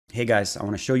Hey guys, I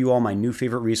want to show you all my new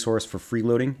favorite resource for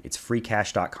freeloading. It's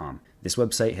freecash.com. This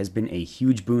website has been a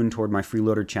huge boon toward my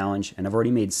freeloader challenge, and I've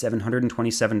already made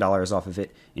 $727 off of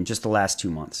it in just the last 2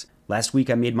 months. Last week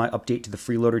I made my update to the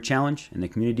freeloader challenge, and the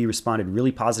community responded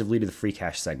really positively to the free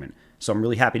cash segment, so I'm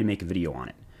really happy to make a video on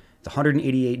it. The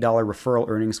 $188 referral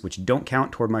earnings, which don't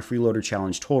count toward my freeloader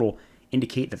challenge total,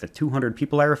 indicate that the 200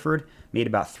 people I referred made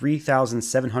about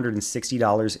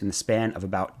 $3,760 in the span of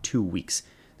about 2 weeks.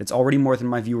 That's already more than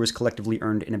my viewers collectively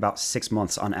earned in about 6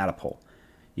 months on Adapole.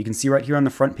 You can see right here on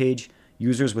the front page,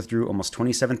 users withdrew almost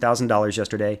 $27,000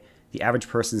 yesterday. The average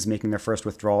person is making their first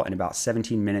withdrawal in about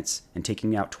 17 minutes and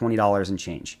taking out $20 and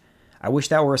change. I wish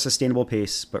that were a sustainable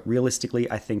pace, but realistically,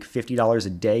 I think $50 a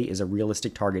day is a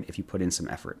realistic target if you put in some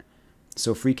effort.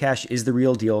 So FreeCash is the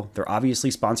real deal. They're obviously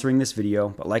sponsoring this video,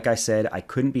 but like I said, I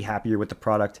couldn't be happier with the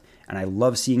product, and I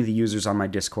love seeing the users on my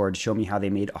Discord show me how they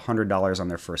made $100 on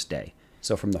their first day.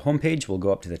 So from the home page, we'll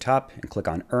go up to the top and click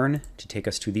on Earn to take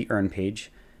us to the Earn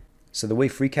page. So the way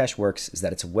FreeCash works is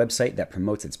that it's a website that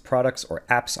promotes its products or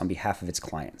apps on behalf of its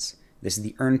clients. This is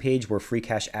the Earn page where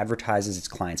FreeCash advertises its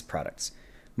clients' products.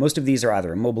 Most of these are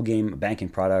either a mobile game, a banking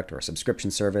product, or a subscription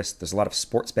service. There's a lot of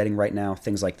sports betting right now,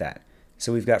 things like that.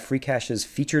 So we've got FreeCash's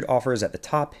featured offers at the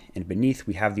top, and beneath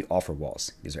we have the offer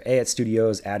walls. These are AAT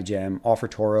Studios, AdGem,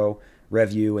 OfferToro,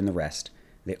 Review, and the rest.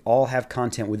 They all have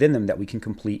content within them that we can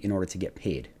complete in order to get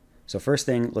paid. So first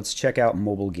thing, let's check out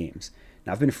mobile games.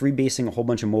 Now I've been freebasing a whole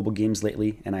bunch of mobile games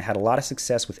lately, and I had a lot of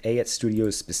success with AAT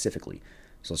Studios specifically.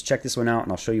 So let's check this one out,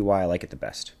 and I'll show you why I like it the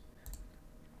best.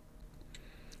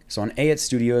 So on AAT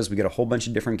Studios, we get a whole bunch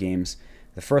of different games.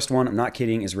 The first one, I'm not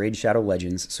kidding, is Raid Shadow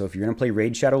Legends. So if you're going to play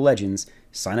Raid Shadow Legends,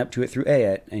 sign up to it through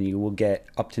AAT, and you will get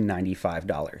up to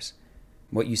 $95.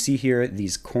 What you see here,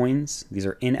 these coins, these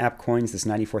are in-app coins, this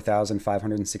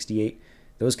 94,568.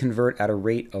 Those convert at a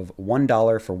rate of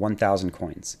 $1 for 1,000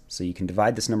 coins. So you can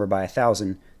divide this number by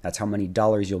 1,000. That's how many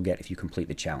dollars you'll get if you complete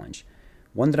the challenge.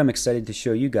 One that I'm excited to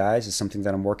show you guys is something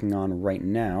that I'm working on right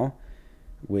now,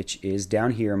 which is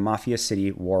down here, Mafia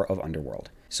City War of Underworld.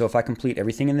 So if I complete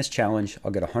everything in this challenge,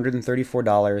 I'll get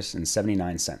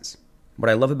 $134.79. What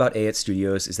I love about AAT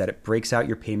Studios is that it breaks out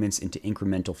your payments into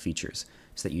incremental features,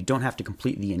 so that you don't have to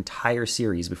complete the entire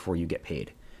series before you get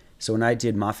paid. So when I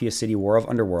did Mafia City War of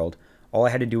Underworld, all I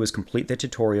had to do was complete the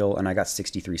tutorial and I got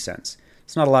 63 cents.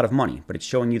 It's not a lot of money, but it's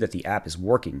showing you that the app is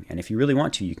working, and if you really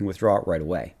want to, you can withdraw it right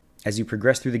away. As you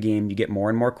progress through the game, you get more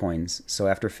and more coins, so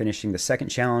after finishing the second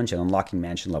challenge and unlocking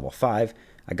Mansion Level 5,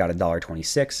 I got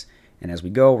 $1.26, and as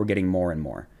we go, we're getting more and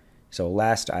more. So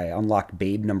last, I unlocked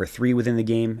Babe number 3 within the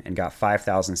game and got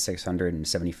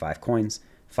 5,675 coins,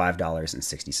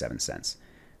 $5.67.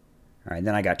 All right,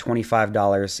 then I got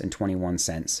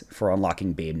 $25.21 for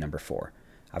unlocking Babe number 4.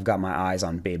 I've got my eyes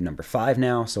on Babe number 5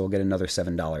 now, so we'll get another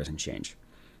 $7 and change.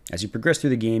 As you progress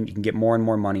through the game, you can get more and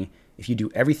more money. If you do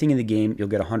everything in the game, you'll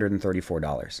get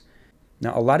 $134.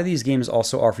 Now, a lot of these games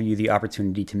also offer you the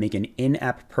opportunity to make an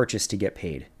in-app purchase to get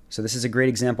paid. So this is a great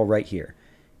example right here.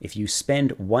 If you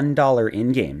spend $1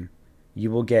 in-game,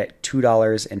 you will get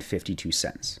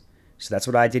 $2.52. So that's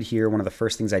what I did here. One of the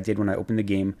first things I did when I opened the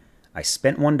game, I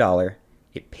spent $1.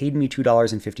 It paid me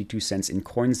 $2.52 in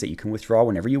coins that you can withdraw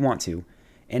whenever you want to.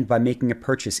 And by making a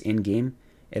purchase in-game,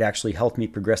 it actually helped me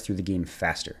progress through the game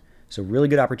faster. So really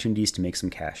good opportunities to make some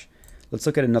cash. Let's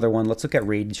look at another one. Let's look at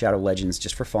Raid Shadow Legends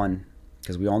just for fun,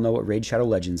 because we all know what Raid Shadow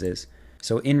Legends is.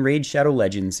 So in Raid Shadow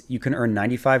Legends, you can earn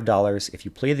 $95 if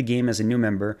you play the game as a new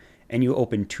member and you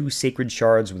open 2 sacred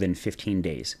shards within 15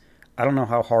 days. I don't know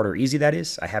how hard or easy that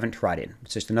is. I haven't tried it.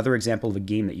 It's just another example of a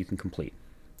game that you can complete.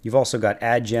 You've also got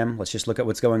AdGem. Let's just look at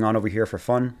what's going on over here for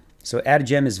fun. So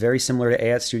AdGem is very similar to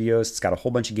AAT Studios. It's got a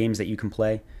whole bunch of games that you can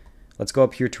play. Let's go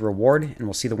up here to Reward, and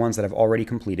we'll see the ones that I've already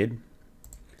completed.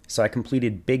 So I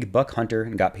completed Big Buck Hunter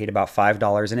and got paid about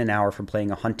 $5 in an hour for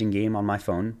playing a hunting game on my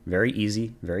phone. Very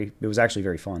easy. It was actually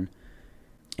very fun.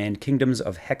 And Kingdoms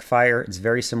of Heckfire, it's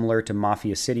very similar to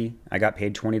Mafia City. I got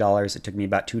paid $20. It took me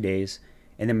about 2 days.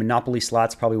 And then Monopoly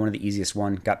Slots, probably one of the easiest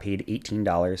one, got paid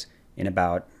 $18 in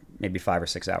about maybe 5 or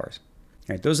 6 hours.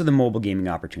 All right, those are the mobile gaming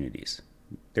opportunities.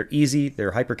 They're easy,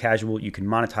 they're hyper casual, you can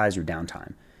monetize your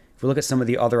downtime. If we look at some of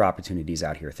the other opportunities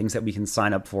out here, things that we can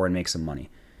sign up for and make some money.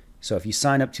 So if you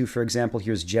sign up to, for example,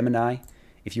 here's Gemini.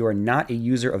 If you are not a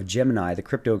user of Gemini, the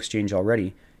crypto exchange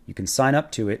already, you can sign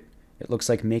up to it. It looks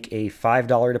like make a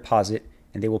 $5 deposit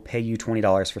and they will pay you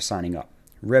 $20 for signing up.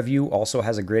 Review also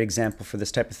has a great example for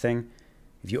this type of thing.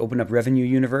 If you open up Revenue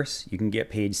Universe, you can get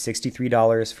paid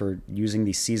 $63 for using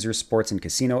the Caesars Sports and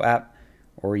Casino app,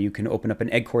 or you can open up an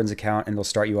Eggcorns account and they'll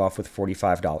start you off with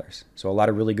 $45. So a lot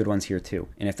of really good ones here too.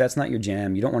 And if that's not your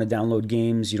jam, you don't want to download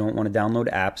games, you don't want to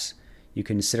download apps, You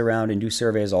can sit around and do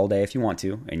surveys all day if you want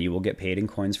to, and you will get paid in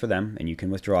coins for them, and you can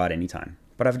withdraw at any time.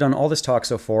 But I've done all this talk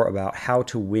so far about how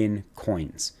to win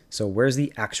coins. So where's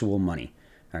the actual money?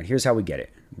 All right, here's how we get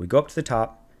it. We go up to the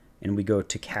top, and we go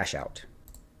to cash out.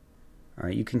 All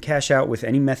right, you can cash out with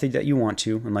any method that you want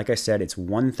to, and like I said, it's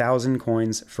 1,000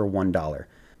 coins for $1.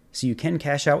 So you can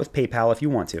cash out with PayPal if you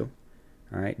want to.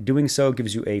 All right, doing so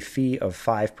gives you a fee of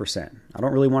 5%. I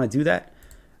don't really want to do that.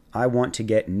 I want to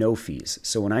get no fees.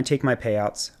 So when I take my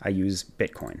payouts, I use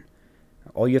Bitcoin.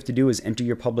 All you have to do is enter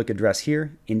your public address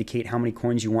here, indicate how many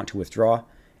coins you want to withdraw,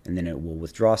 and then it will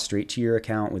withdraw straight to your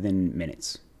account within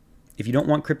minutes. If you don't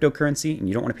want cryptocurrency and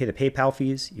you don't want to pay the PayPal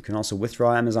fees, you can also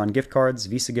withdraw Amazon gift cards,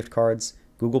 Visa gift cards,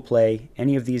 Google Play,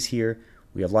 any of these here.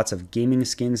 We have lots of gaming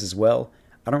skins as well.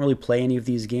 I don't really play any of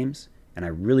these games, and I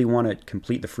really want to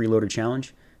complete the Freeloader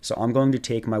Challenge, so I'm going to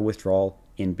take my withdrawal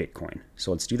in Bitcoin.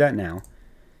 So let's do that now.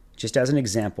 Just as an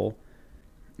example,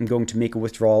 I'm going to make a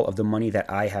withdrawal of the money that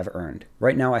I have earned.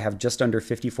 Right now I have just under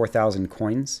 54,000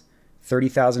 coins,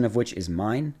 30,000 of which is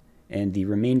mine, and the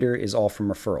remainder is all from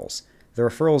referrals. The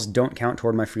referrals don't count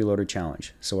toward my Freeloader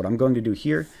Challenge. So what I'm going to do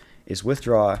here is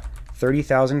withdraw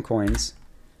 30,000 coins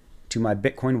to my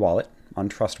Bitcoin wallet on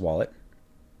Trust Wallet,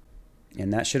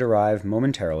 and that should arrive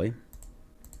momentarily.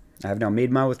 I have now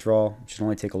made my withdrawal. It should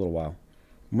only take a little while.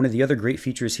 One of the other great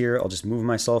features here, I'll just move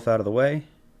myself out of the way,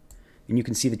 and you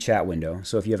can see the chat window.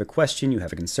 So if you have a question, you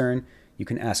have a concern, you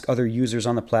can ask other users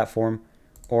on the platform,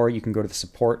 or you can go to the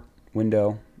support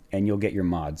window and you'll get your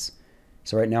mods.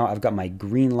 So right now I've got my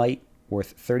green light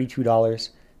worth $32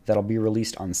 that'll be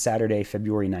released on Saturday,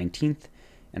 February 19th.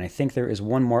 And I think there is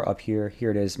one more up here.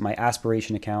 Here it is. My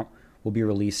aspiration account will be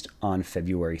released on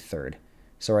February 3rd.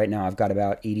 So right now I've got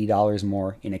about $80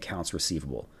 more in accounts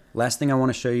receivable. Last thing I want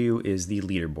to show you is the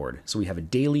leaderboard. So we have a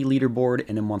daily leaderboard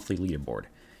and a monthly leaderboard.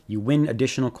 You win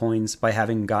additional coins by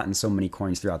having gotten so many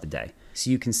coins throughout the day. So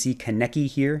you can see Kaneki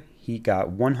here. He got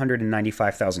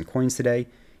 195,000 coins today.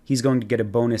 He's going to get a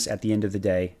bonus at the end of the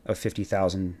day of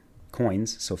 50,000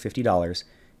 coins, so $50,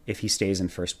 if he stays in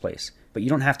first place. But you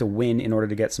don't have to win in order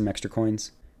to get some extra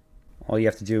coins. All you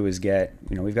have to do is get,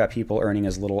 we've got people earning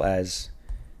as little as,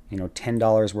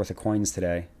 $10 worth of coins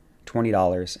today,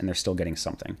 $20, and they're still getting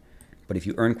something. But if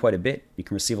you earn quite a bit, you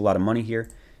can receive a lot of money here.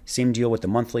 Same deal with the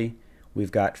monthly.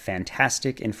 We've got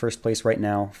Fantastic in first place right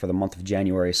now for the month of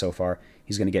January so far.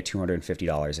 He's going to get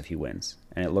 $250 if he wins,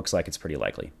 and it looks like it's pretty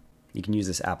likely. You can use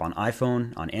this app on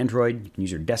iPhone, on Android. You can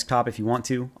use your desktop if you want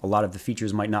to. A lot of the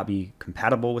features might not be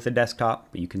compatible with a desktop,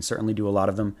 but you can certainly do a lot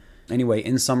of them. Anyway,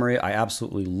 in summary, I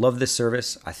absolutely love this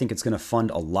service. I think it's going to fund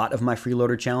a lot of my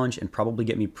Freeloader Challenge and probably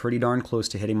get me pretty darn close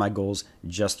to hitting my goals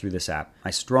just through this app.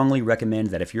 I strongly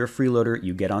recommend that if you're a freeloader,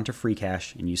 you get onto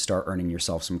FreeCash and you start earning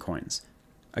yourself some coins.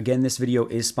 Again, this video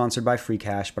is sponsored by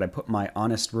FreeCash, but I put my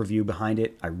honest review behind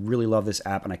it. I really love this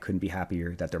app and I couldn't be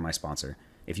happier that they're my sponsor.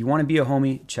 If you want to be a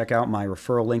homie, check out my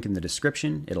referral link in the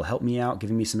description. It'll help me out,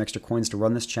 giving me some extra coins to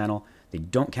run this channel. They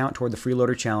don't count toward the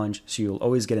Freeloader Challenge, so you'll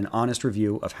always get an honest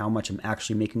review of how much I'm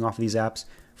actually making off of these apps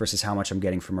versus how much I'm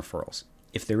getting from referrals.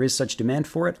 If there is such demand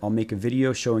for it, I'll make a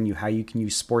video showing you how you can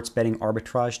use sports betting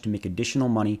arbitrage to make additional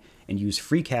money and use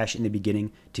FreeCash in the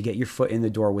beginning to get your foot in the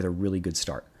door with a really good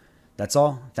start. That's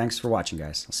all. Thanks for watching,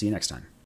 guys. I'll see you next time.